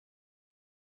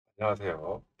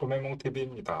안녕하세요.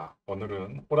 꿈해몽TV입니다.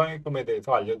 오늘은 호랑이 꿈에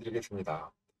대해서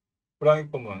알려드리겠습니다. 호랑이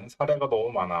꿈은 사례가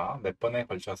너무 많아 몇 번에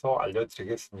걸쳐서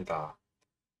알려드리겠습니다.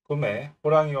 꿈에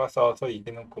호랑이와 싸워서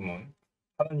이기는 꿈은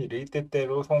하는 일이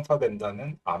때때로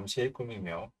성사된다는 암시의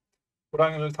꿈이며,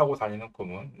 호랑이를 타고 다니는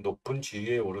꿈은 높은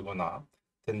지위에 오르거나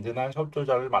든든한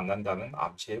협조자를 만난다는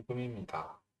암시의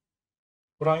꿈입니다.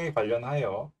 호랑이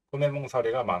관련하여 꿈해몽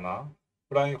사례가 많아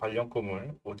호랑이 관련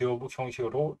꿈을 오디오북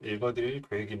형식으로 읽어드릴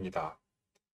계획입니다.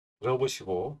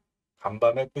 들어보시고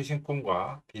간밤에 꾸신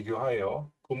꿈과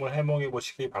비교하여 꿈을 해몽해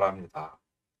보시기 바랍니다.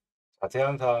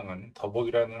 자세한 사항은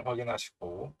더보기란을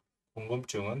확인하시고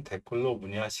궁금증은 댓글로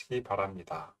문의하시기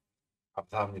바랍니다.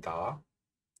 감사합니다.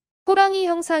 호랑이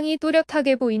형상이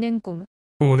또렷하게 보이는 꿈.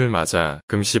 호운을 맞아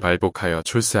금시 발복하여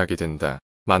출세하게 된다.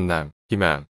 만남,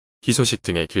 희망, 희소식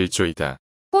등의 길조이다.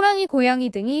 호랑이 고양이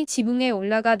등이 지붕에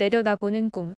올라가 내려다보는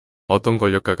꿈. 어떤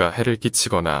권력가가 해를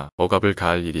끼치거나 억압을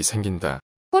가할 일이 생긴다.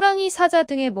 호랑이 사자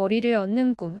등의 머리를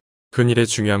얻는 꿈. 큰일의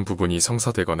중요한 부분이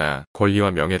성사되거나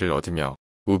권리와 명예를 얻으며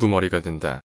우두머리가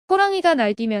된다. 호랑이가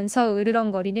날뛰면서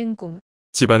으르렁거리는 꿈.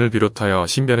 집안을 비롯하여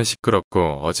신변은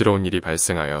시끄럽고 어지러운 일이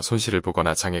발생하여 손실을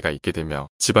보거나 장애가 있게 되며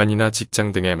집안이나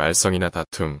직장 등의 말썽이나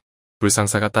다툼,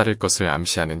 불상사가 따를 것을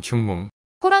암시하는 흉몽.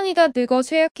 호랑이가 늙어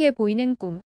쇠약해 보이는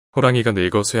꿈. 호랑이가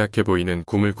늙어 쇠약해 보이는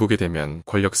꿈을 꾸게 되면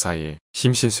권력 사일,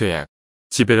 심신쇠약,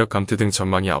 지배력 감퇴 등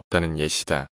전망이 없다는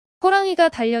예시다. 호랑이가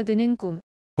달려드는 꿈.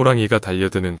 호랑이가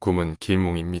달려드는 꿈은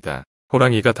길몽입니다.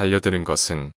 호랑이가 달려드는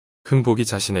것은 흥복이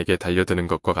자신에게 달려드는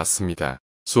것과 같습니다.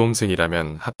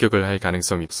 수험생이라면 합격을 할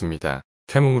가능성이 있습니다.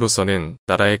 태몽으로서는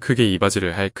나라에 크게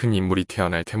이바지를 할 큰 인물이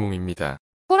태어날 태몽입니다.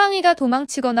 호랑이가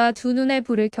도망치거나 두 눈에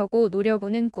불을 켜고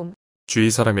노려보는 꿈. 주위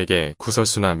사람에게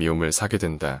구설수나 미움을 사게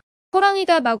된다.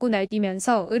 호랑이가 마구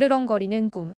날뛰면서 으르렁거리는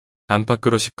꿈.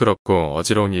 안팎으로 시끄럽고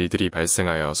어지러운 일들이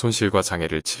발생하여 손실과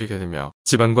장애를 치르게 되며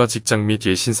집안과 직장 및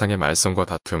일신상의 말썽과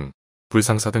다툼,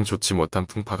 불상사 등 좋지 못한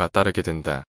풍파가 따르게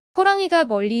된다. 호랑이가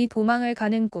멀리 도망을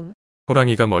가는 꿈.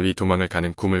 호랑이가 멀리 도망을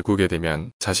가는 꿈을 꾸게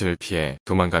되면 자신을 피해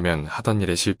도망가면 하던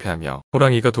일에 실패하며,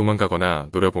 호랑이가 도망가거나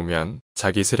노려보면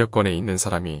자기 세력권에 있는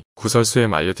사람이 구설수에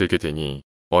말려들게 되니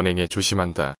언행에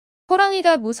조심한다.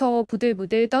 호랑이가 무서워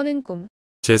부들부들 떠는 꿈.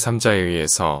 제3자에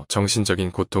의해서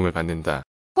정신적인 고통을 받는다.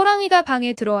 호랑이가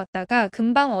방에 들어왔다가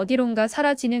금방 어디론가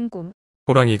사라지는 꿈.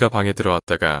 호랑이가 방에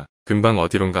들어왔다가 금방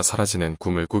어디론가 사라지는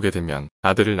꿈을 꾸게 되면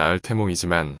아들을 낳을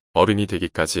태몽이지만 어른이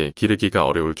되기까지 기르기가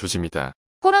어려울 조짐이다.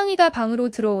 호랑이가 방으로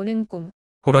들어오는 꿈.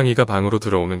 호랑이가 방으로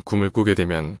들어오는 꿈을 꾸게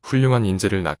되면 훌륭한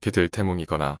인재를 낳게 될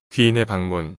태몽이거나 귀인의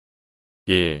방문,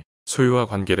 일, 소유와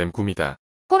관계된 꿈이다.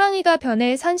 호랑이가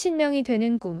변해 산신명이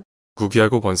되는 꿈.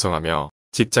 부귀하고 번성하며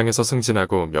직장에서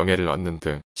승진하고 명예를 얻는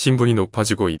등 신분이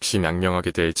높아지고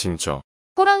입신양명하게 될 징조.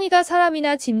 호랑이가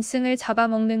사람이나 짐승을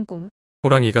잡아먹는 꿈.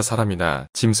 호랑이가 사람이나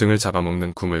짐승을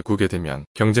잡아먹는 꿈을 꾸게 되면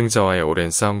경쟁자와의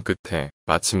오랜 싸움 끝에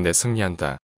마침내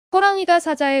승리한다. 호랑이가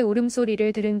사자의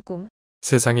울음소리를 들은 꿈.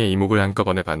 세상의 이목을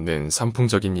한꺼번에 받는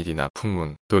선풍적인 일이나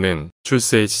풍문 또는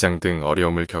출세의 지장 등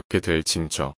어려움을 겪게 될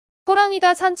징조.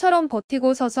 호랑이가 산처럼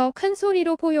버티고 서서 큰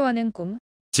소리로 포효하는 꿈.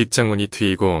 직장운이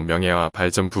트이고 명예와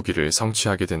발전 부귀를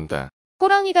성취하게 된다.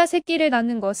 호랑이가 새끼를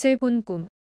낳는 것을 본 꿈.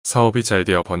 사업이 잘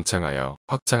되어 번창하여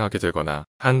확장하게 되거나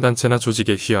한 단체나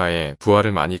조직의 휘하에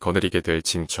부하를 많이 거느리게 될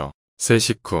징조. 새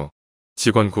식구,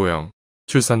 직원 고용,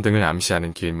 출산 등을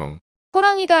암시하는 길몽.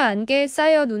 호랑이가 안개에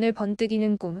쌓여 눈을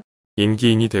번뜩이는 꿈.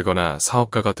 임기인이 되거나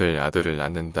사업가가 될 아들을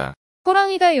낳는다.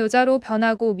 호랑이가 여자로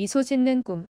변하고 미소 짓는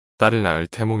꿈. 딸을 낳을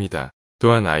태몽이다.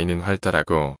 또한 아이는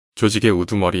활달하고 조직의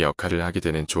우두머리 역할을 하게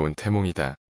되는 좋은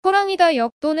태몽이다. 호랑이가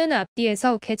역 또는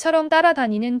앞뒤에서 개처럼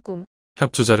따라다니는 꿈.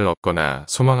 협조자를 얻거나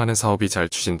소망하는 사업이 잘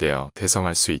추진되어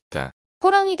대성할 수 있다.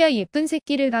 호랑이가 예쁜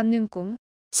새끼를 낳는 꿈.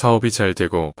 사업이 잘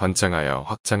되고 번창하여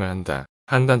확장을 한다.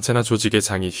 한 단체나 조직의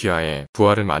장이 휘하에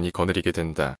부하를 많이 거느리게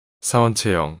된다. 사원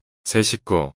채용, 새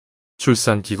식구,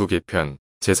 출산 기구 개편,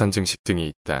 재산 증식 등이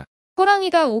있다.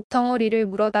 호랑이가 옥 덩어리를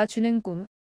물어다 주는 꿈.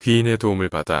 귀인의 도움을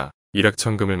받아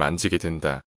일확천금을 만지게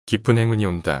된다. 깊은 행운이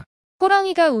온다.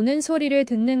 호랑이가 우는 소리를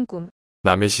듣는 꿈.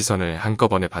 남의 시선을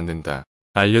한꺼번에 받는다.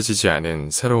 알려지지 않은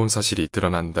새로운 사실이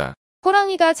드러난다.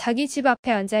 호랑이가 자기 집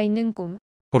앞에 앉아 있는 꿈.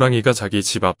 호랑이가 자기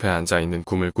집 앞에 앉아 있는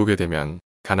꿈을 꾸게 되면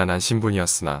가난한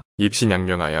신분이었으나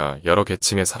입신양명하여 여러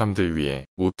계층의 사람들 위해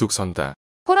우뚝 선다.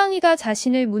 호랑이가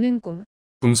자신을 무는 꿈.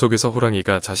 꿈속에서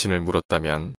호랑이가 자신을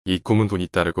물었다면 이 꿈은 돈이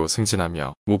따르고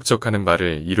승진하며 목적하는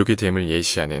바를 이루게 됨을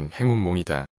예시하는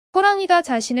행운몽이다. 호랑이가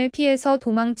자신을 피해서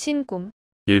도망친 꿈.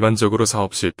 일반적으로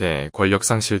사업 실패, 권력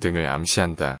상실 등을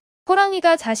암시한다.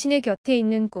 호랑이가 자신의 곁에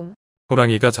있는 꿈.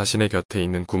 호랑이가 자신의 곁에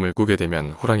있는 꿈을 꾸게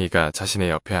되면 호랑이가 자신의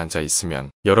옆에 앉아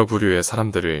있으면 여러 부류의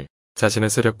사람들을 자신의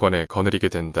세력권을 거느리게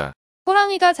된다.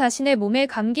 호랑이가 자신의 몸에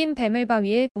감긴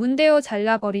뱀을바위에 문대어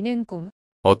잘라버리는 꿈.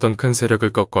 어떤 큰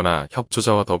세력을 꺾거나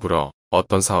협조자와 더불어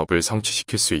어떤 사업을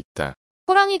성취시킬 수 있다.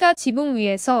 호랑이가 지붕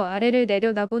위에서 아래를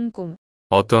내려다본 꿈.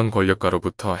 어떠한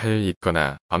권력가로부터 해를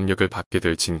입거나 압력을 받게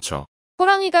될 징조.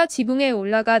 호랑이가 지붕에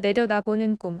올라가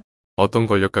내려다보는 꿈. 어떤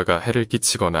권력가가 해를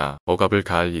끼치거나 억압을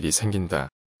가할 일이 생긴다.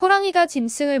 호랑이가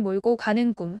짐승을 몰고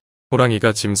가는 꿈.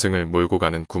 호랑이가 짐승을 몰고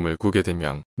가는 꿈을 꾸게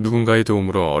되면 누군가의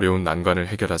도움으로 어려운 난관을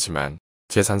해결하지만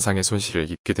재산상의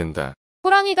손실을 입게 된다.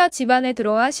 호랑이가 집안에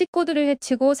들어와 식구들을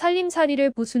해치고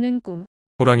살림살이를 부수는 꿈.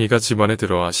 호랑이가 집안에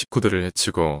들어와 식구들을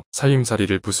해치고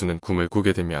살림살이를 부수는 꿈을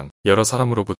꾸게 되면 여러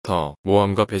사람으로부터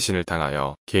모함과 배신을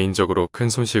당하여 개인적으로 큰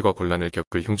손실과 곤란을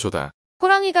겪을 흉조다.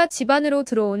 호랑이가 집안으로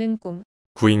들어오는 꿈.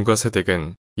 부인과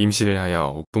새댁은 임신을 하여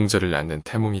옥동자를 낳는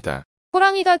태몽이다.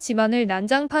 호랑이가 집안을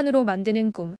난장판으로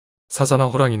만드는 꿈. 사자나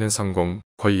호랑이는 성공,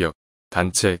 권력,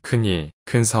 단체, 큰일,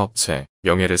 큰 사업체,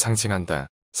 명예를 상징한다.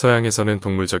 서양에서는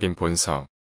동물적인 본성,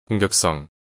 공격성,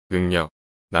 능력,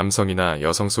 남성이나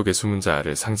여성 속의 숨은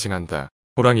자아를 상징한다.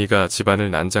 호랑이가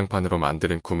집안을 난장판으로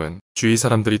만드는 꿈은 주위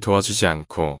사람들이 도와주지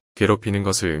않고 괴롭히는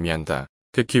것을 의미한다.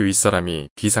 특히 윗사람이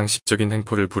비상식적인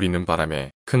행포를 부리는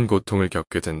바람에 큰 고통을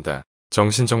겪게 된다.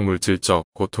 정신적 물질적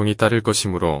고통이 따를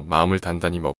것이므로 마음을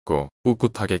단단히 먹고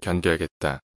꿋꿋하게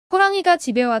견뎌야겠다. 호랑이가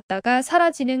집에 왔다가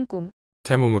사라지는 꿈.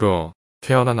 태몽으로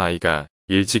태어난 아이가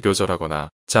일찍요절하거나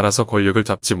자라서 권력을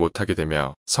잡지 못하게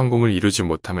되며 성공을 이루지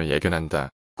못함을 예견한다.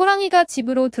 호랑이가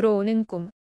집으로 들어오는 꿈.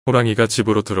 호랑이가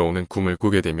집으로 들어오는 꿈을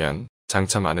꾸게 되면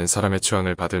장차 많은 사람의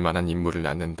추앙을 받을 만한 인물을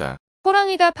낳는다.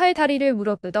 호랑이가 팔 다리를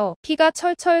물어뜯어 피가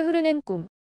철철 흐르는 꿈.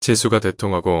 재수가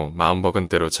대통하고 마음먹은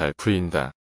대로 잘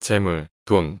풀린다. 재물,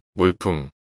 돈, 물품,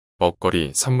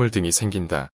 먹거리, 선물 등이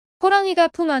생긴다. 호랑이가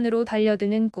품 안으로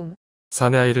달려드는 꿈.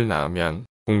 사내 아이를 낳으면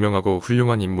공명하고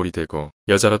훌륭한 인물이 되고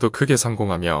여자라도 크게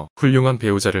성공하며 훌륭한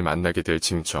배우자를 만나게 될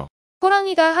징조.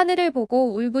 호랑이가 하늘을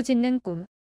보고 울부짖는 꿈.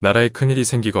 나라에 큰일이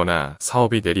생기거나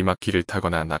사업이 내리막길을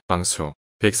타거나 낙방수.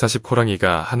 140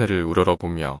 호랑이가 하늘을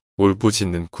우러러보며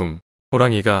울부짖는 꿈.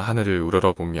 호랑이가 하늘을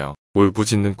우러러보며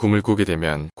울부짖는 꿈을 꾸게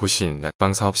되면 고신,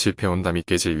 낙방사업 실패 온담이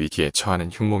깨질 위기에 처하는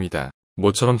흉몽이다.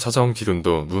 모처럼 찾아온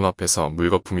기운도 눈앞에서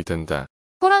물거품이 된다.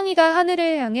 호랑이가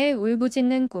하늘을 향해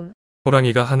울부짖는 꿈.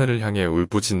 호랑이가 하늘을 향해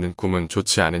울부짖는 꿈은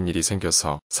좋지 않은 일이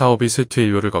생겨서 사업이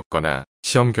쇠퇴일로를 걷거나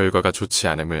시험 결과가 좋지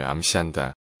않음을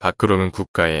암시한다. 밖으로는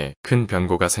국가에 큰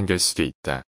변고가 생길 수도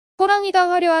있다. 호랑이가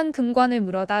화려한 금관을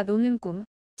물어다 노는 꿈.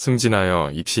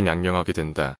 승진하여 입신양명하게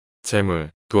된다.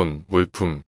 재물, 돈,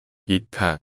 물품,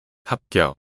 입학,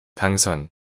 합격, 당선,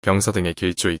 경사 등의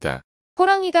길조이다.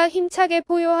 호랑이가 힘차게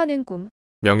포효하는 꿈.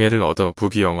 명예를 얻어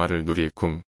부귀영화를 누릴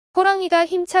꿈. 호랑이가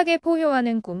힘차게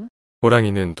포효하는 꿈.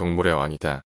 호랑이는 동물의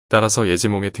왕이다. 따라서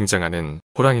예지몽에 등장하는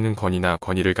호랑이는 권위나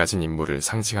권위를 가진 인물을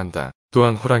상징한다.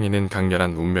 또한 호랑이는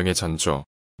강렬한 운명의 전조,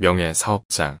 명예,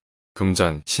 사업장,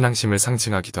 금전, 신앙심을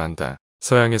상징하기도 한다.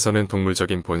 서양에서는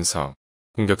동물적인 본성,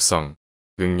 공격성,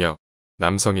 능력,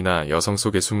 남성이나 여성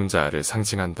속의 숨은 자아를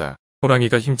상징한다.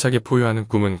 호랑이가 힘차게 포효하는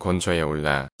꿈은 권좌에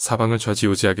올라 사방을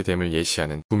좌지우지하게 됨을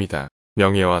예시하는 꿈이다.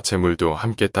 명예와 재물도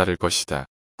함께 따를 것이다.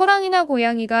 호랑이나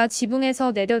고양이가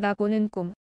지붕에서 내려다보는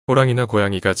꿈. 호랑이나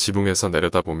고양이가 지붕에서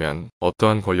내려다보면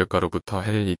어떠한 권력가로부터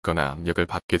해를 입거나 압력을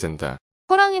받게 된다.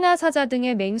 호랑이나 사자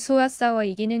등의 맹수와 싸워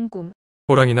이기는 꿈.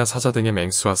 호랑이나 사자 등의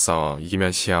맹수와 싸워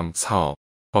이기면 시험, 사업,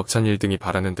 벅찬 일 등이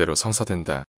바라는 대로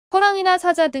성사된다. 호랑이나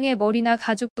사자 등의 머리나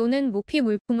가죽 또는 모피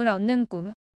물품을 얻는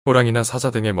꿈. 호랑이나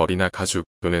사자 등의 머리나 가죽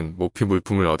또는 모피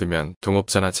물품을 얻으면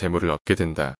동업자나 재물을 얻게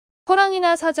된다.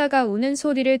 호랑이나 사자가 우는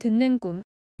소리를 듣는 꿈.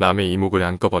 남의 이목을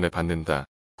한꺼번에 받는다.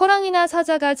 호랑이나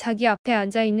사자가 자기 앞에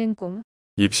앉아 있는 꿈.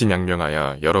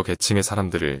 입신양명하여 여러 계층의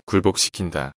사람들을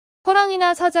굴복시킨다.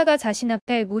 호랑이나 사자가 자신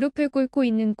앞에 무릎을 꿇고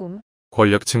있는 꿈.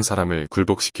 권력층 사람을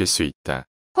굴복시킬 수 있다.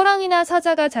 호랑이나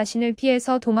사자가 자신을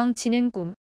피해서 도망치는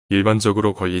꿈.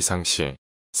 일반적으로 권리 상실,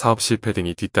 사업 실패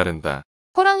등이 뒤따른다.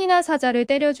 호랑이나 사자를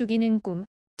때려 죽이는 꿈.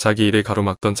 자기 일에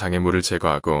가로막던 장애물을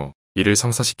제거하고 이를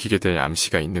성사시키게 될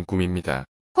암시가 있는 꿈입니다.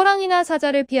 호랑이나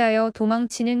사자를 피하여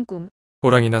도망치는 꿈.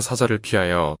 호랑이나 사자를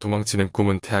피하여 도망치는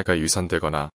꿈은 태아가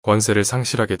유산되거나 권세를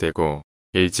상실하게 되고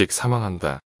일찍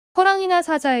사망한다. 호랑이나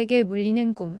사자에게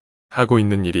물리는 꿈. 하고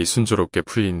있는 일이 순조롭게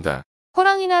풀린다.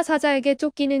 호랑이나 사자에게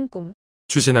쫓기는 꿈.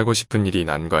 추진하고 싶은 일이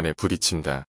난관에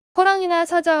부딪힌다. 호랑이나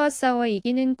사자와 싸워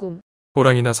이기는 꿈.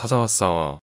 호랑이나 사자와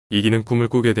싸워 이기는 꿈을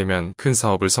꾸게 되면 큰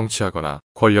사업을 성취하거나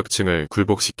권력층을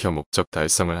굴복시켜 목적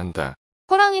달성을 한다.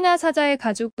 호랑이나 사자의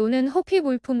가죽 또는 호피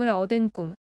물품을 얻은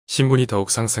꿈. 신분이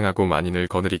더욱 상승하고 만인을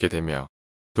거느리게 되며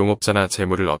동업자나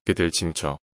재물을 얻게 될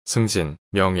징조, 승진,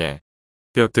 명예,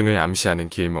 뼈 등을 암시하는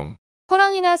길몽.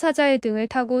 호랑이나 사자의 등을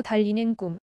타고 달리는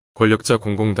꿈. 권력자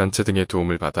공공단체 등의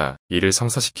도움을 받아 이를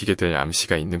성사시키게 될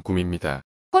암시가 있는 꿈입니다.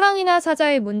 호랑이나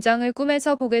사자의 문장을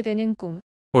꿈에서 보게 되는 꿈.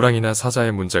 호랑이나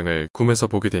사자의 문장을 꿈에서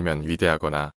보게 되면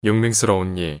위대하거나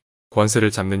용맹스러운 일,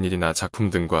 권세를 잡는 일이나 작품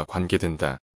등과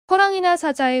관계된다. 호랑이나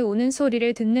사자의 우는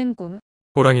소리를 듣는 꿈.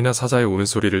 호랑이나 사자의 우는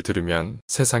소리를 들으면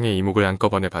세상의 이목을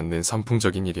한꺼번에 받는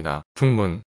선풍적인 일이나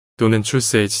풍문 또는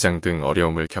출세의 지장 등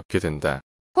어려움을 겪게 된다.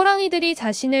 호랑이들이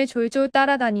자신을 졸졸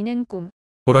따라다니는 꿈.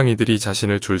 호랑이들이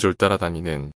자신을 졸졸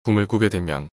따라다니는 꿈을 꾸게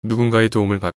되면 누군가의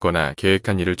도움을 받거나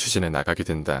계획한 일을 추진해 나가게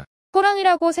된다.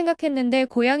 호랑이라고 생각했는데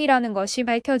고양이라는 것이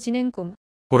밝혀지는 꿈.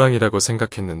 호랑이라고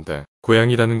생각했는데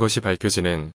고양이라는 것이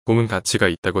밝혀지는 꿈은 가치가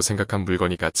있다고 생각한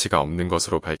물건이 가치가 없는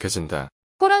것으로 밝혀진다.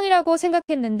 호랑이라고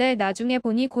생각했는데 나중에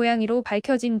보니 고양이로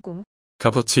밝혀진 꿈.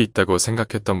 값어치 있다고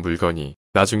생각했던 물건이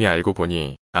나중에 알고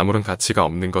보니 아무런 가치가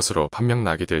없는 것으로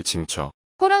판명나게 될 징조.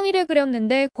 호랑이를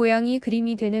그렸는데 고양이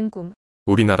그림이 되는 꿈.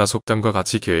 우리나라 속담과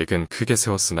같이 계획은 크게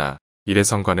세웠으나 일의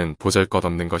성과는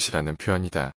보잘것없는 것이라는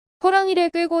표현이다. 호랑이를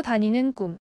끌고 다니는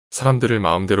꿈. 사람들을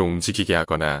마음대로 움직이게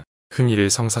하거나 큰 일을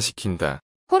성사시킨다.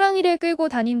 호랑이를 끌고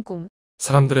다닌 꿈.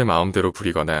 사람들의 마음대로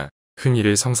부리거나 큰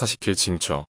일을 성사시킬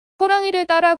징조. 호랑이를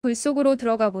따라 굴 속으로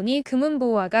들어가 보니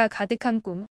금은보화가 가득한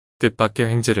꿈. 뜻밖의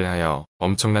횡재를 하여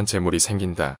엄청난 재물이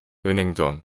생긴다.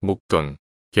 은행돈, 목돈,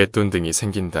 갯돈 등이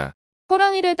생긴다.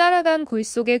 호랑이를 따라간 굴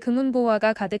속에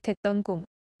금은보화가 가득했던 꿈.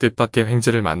 뜻밖의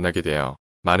횡재를 만나게 되어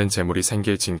많은 재물이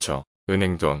생길 징조.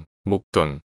 은행돈,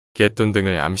 목돈, 갯돈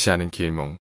등을 암시하는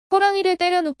길몽. 호랑이를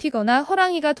때려 눕히거나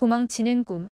호랑이가 도망치는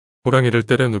꿈. 호랑이를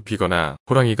때려 눕히거나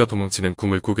호랑이가 도망치는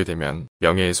꿈을 꾸게 되면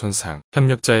명예의 손상,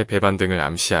 협력자의 배반 등을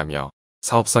암시하며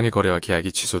사업상의 거래와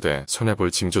계약이 취소돼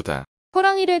손해볼 징조다.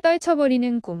 호랑이를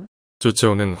떨쳐버리는 꿈.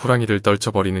 쫓아오는 호랑이를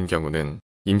떨쳐버리는 경우는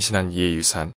임신한 이의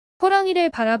유산. 호랑이를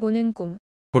바라보는 꿈.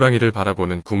 호랑이를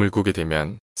바라보는 꿈을 꾸게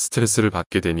되면 스트레스를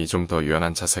받게 되니 좀 더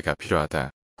유연한 자세가 필요하다.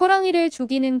 호랑이를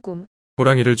죽이는 꿈.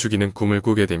 호랑이를 죽이는 꿈을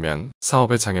꾸게 되면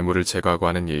사업의 장애물을 제거하고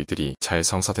하는 일들이 잘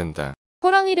성사된다.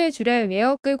 호랑이를 줄에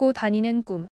외어 끌고 다니는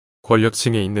꿈.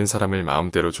 권력층에 있는 사람을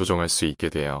마음대로 조종할 수 있게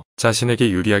되어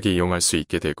자신에게 유리하게 이용할 수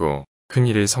있게 되고 큰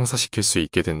일을 성사시킬 수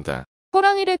있게 된다.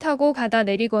 호랑이를 타고 가다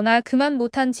내리거나 그만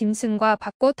못한 짐승과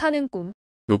바꿔 타는 꿈.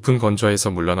 높은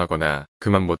건좌에서 물러나거나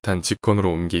그만 못한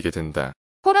직권으로 옮기게 된다.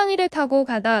 호랑이를 타고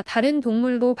가다 다른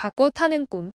동물로 바꿔 타는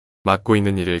꿈. 맡고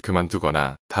있는 일을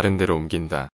그만두거나 다른 데로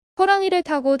옮긴다. 호랑이를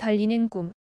타고 달리는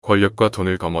꿈. 권력과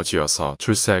돈을 거머쥐어서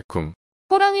출세할 꿈.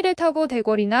 호랑이를 타고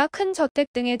대궐이나 큰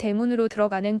저택 등의 대문으로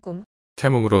들어가는 꿈.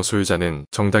 태몽으로 소유자는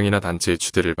정당이나 단체의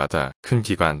추대를 받아 큰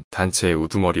기관, 단체의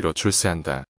우두머리로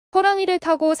출세한다. 호랑이를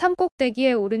타고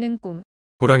산꼭대기에 오르는 꿈.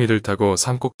 호랑이를 타고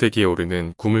산꼭대기에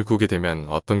오르는 꿈을 꾸게 되면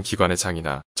어떤 기관의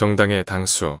장이나 정당의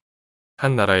당수,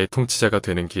 한 나라의 통치자가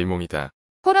되는 길몽이다.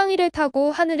 호랑이를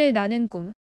타고 하늘을 나는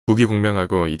꿈.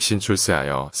 부귀공명하고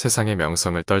입신출세하여 세상의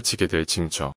명성을 떨치게 될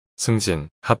징조, 승진,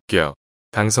 합격,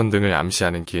 당선 등을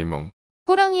암시하는 길몽.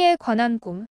 호랑이에 관한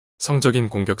꿈. 성적인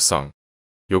공격성,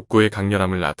 욕구의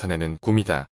강렬함을 나타내는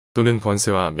꿈이다. 또는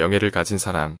권세와 명예를 가진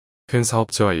사람, 큰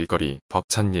사업체와 일거리,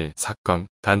 벅찬 일, 사건,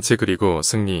 단체 그리고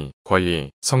승리,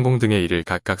 권리, 성공 등의 일을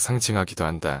각각 상징하기도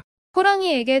한다.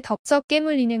 호랑이에게 덥석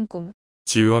깨물리는 꿈.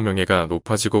 지위와 명예가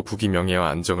높아지고 부귀 명예와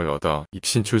안정을 얻어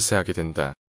입신출세하게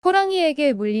된다.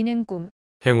 호랑이에게 물리는 꿈.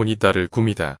 행운이 따를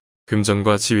꿈이다.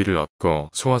 금전과 지위를 얻고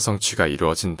소화성취가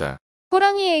이루어진다.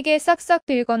 호랑이에게 싹싹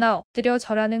빌거나 엎드려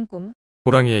절하는 꿈.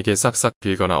 호랑이에게 싹싹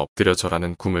빌거나 엎드려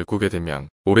절하는 꿈을 꾸게 되면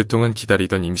오랫동안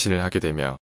기다리던 임신을 하게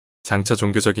되며 장차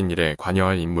종교적인 일에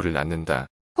관여할 인물을 낳는다.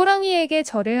 호랑이에게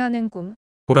절을 하는 꿈.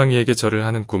 호랑이에게 절을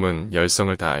하는 꿈은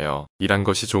열성을 다하여 일한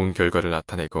것이 좋은 결과를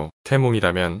나타내고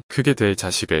태몽이라면 크게 될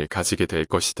자식을 가지게 될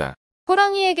것이다.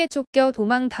 호랑이에게 쫓겨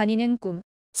도망 다니는 꿈.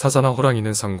 사자나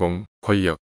호랑이는 성공,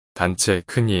 권력, 단체,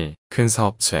 큰일, 큰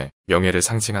사업체, 명예를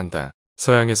상징한다.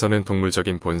 서양에서는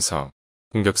동물적인 본성,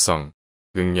 공격성,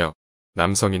 능력,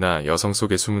 남성이나 여성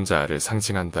속의 숨은 자아를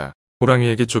상징한다.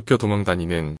 호랑이에게 쫓겨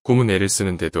도망다니는 꿈은 애를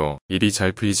쓰는데도 일이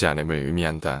잘 풀리지 않음을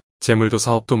의미한다. 재물도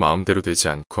사업도 마음대로 되지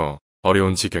않고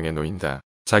어려운 지경에 놓인다.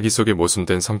 자기 속에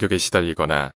모순된 성격에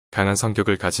시달리거나 강한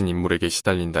성격을 가진 인물에게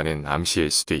시달린다는 암시일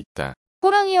수도 있다.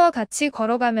 호랑이와 같이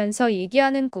걸어가면서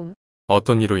얘기하는 꿈.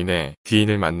 어떤 이로 인해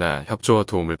귀인을 만나 협조와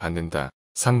도움을 받는다.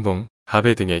 상봉,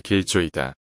 합의 등의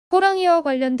길조이다. 호랑이와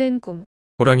관련된 꿈.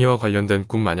 호랑이와 관련된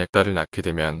꿈 만약 딸을 낳게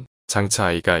되면 장차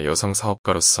아이가 여성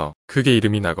사업가로서 크게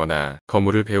이름이 나거나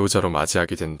거물을 배우자로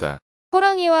맞이하게 된다.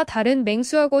 호랑이와 다른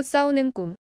맹수하고 싸우는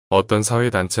꿈. 어떤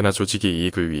사회단체나 조직이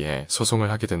이익을 위해 소송을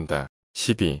하게 된다.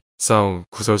 시비, 싸움,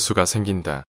 구설수가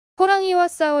생긴다. 호랑이와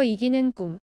싸워 이기는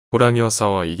꿈. 호랑이와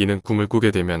싸워 이기는 꿈을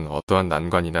꾸게 되면 어떠한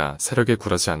난관이나 세력에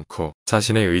굴하지 않고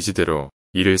자신의 의지대로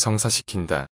일을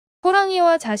성사시킨다.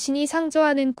 호랑이와 자신이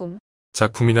상조하는 꿈.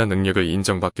 작품이나 능력을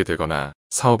인정받게 되거나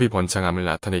사업이 번창함을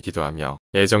나타내기도 하며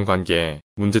애정관계에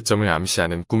문제점을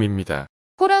암시하는 꿈입니다.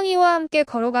 호랑이와 함께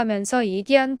걸어가면서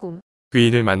얘기한 꿈.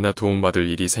 귀인을 만나 도움받을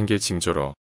일이 생길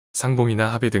징조로 상봉이나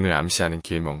합의 등을 암시하는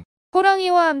길몽.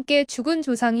 호랑이와 함께 죽은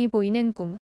조상이 보이는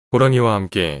꿈. 호랑이와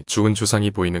함께 죽은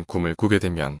조상이 보이는 꿈을 꾸게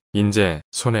되면 인재,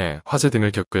 손해, 화재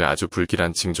등을 겪을 아주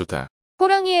불길한 징조다.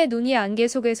 호랑이의 눈이 안개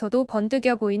속에서도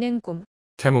번득여 보이는 꿈.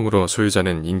 태몽으로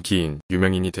소유자는 인기인,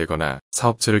 유명인이 되거나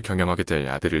사업체를 경영하게 될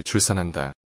아들을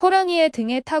출산한다. 호랑이의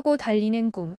등에 타고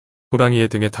달리는 꿈. 호랑이의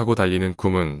등에 타고 달리는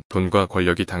꿈은 돈과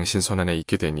권력이 당신 손안에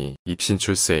있게 되니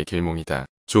입신출세의 길몽이다.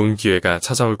 좋은 기회가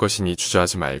찾아올 것이니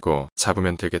주저하지 말고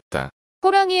잡으면 되겠다.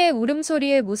 호랑이의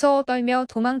울음소리에 무서워 떨며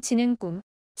도망치는 꿈.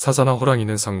 사자나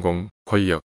호랑이는 성공,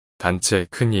 권력, 단체,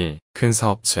 큰일, 큰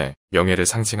사업체, 명예를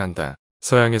상징한다.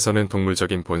 서양에서는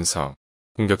동물적인 본성,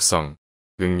 공격성,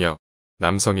 능력,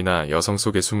 남성이나 여성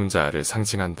속의 숨은 자아를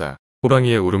상징한다.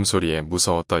 호랑이의 울음소리에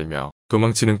무서워 떨며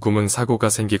도망치는 꿈은 사고가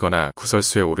생기거나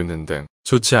구설수에 오르는 등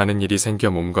좋지 않은 일이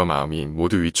생겨 몸과 마음이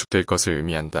모두 위축될 것을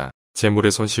의미한다.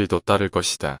 재물의 손실도 따를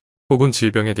것이다. 혹은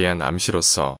질병에 대한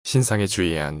암시로서 신상에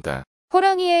주의해야 한다.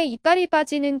 호랑이의 이빨이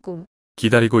빠지는 꿈.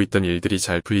 기다리고 있던 일들이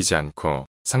잘 풀리지 않고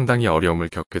상당히 어려움을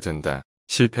겪게 된다.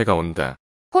 실패가 온다.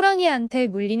 호랑이한테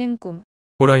물리는 꿈.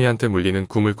 호랑이한테 물리는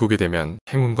꿈을 꾸게 되면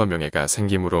행운과 명예가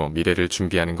생기므로 미래를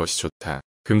준비하는 것이 좋다.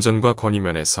 금전과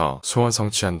권위면에서 소원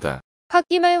성취한다.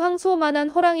 홧김에 황소만한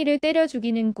호랑이를 때려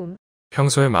죽이는 꿈.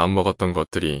 평소에 마음먹었던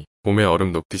것들이 봄에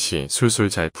얼음 녹듯이 술술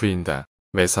잘 풀린다.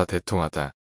 매사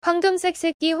대통하다. 황금색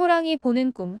새끼 호랑이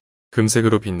보는 꿈.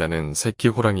 금색으로 빛나는 새끼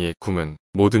호랑이의 꿈은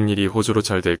모든 일이 호조로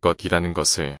잘 될 것이라는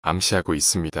것을 암시하고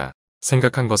있습니다.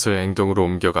 생각한 것을 행동으로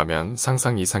옮겨가면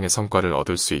상상 이상의 성과를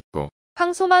얻을 수 있고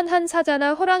황소만 한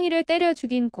사자나 호랑이를 때려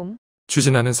죽인 꿈.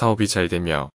 추진하는 사업이 잘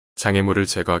되며 장애물을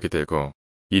제거하게 되고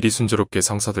일이 순조롭게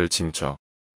성사될 징조.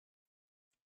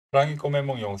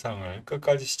 호랑이꿈해몽 영상을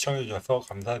끝까지 시청해주셔서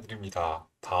감사드립니다.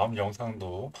 다음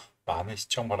영상도 많은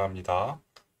시청 바랍니다.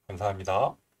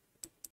 감사합니다.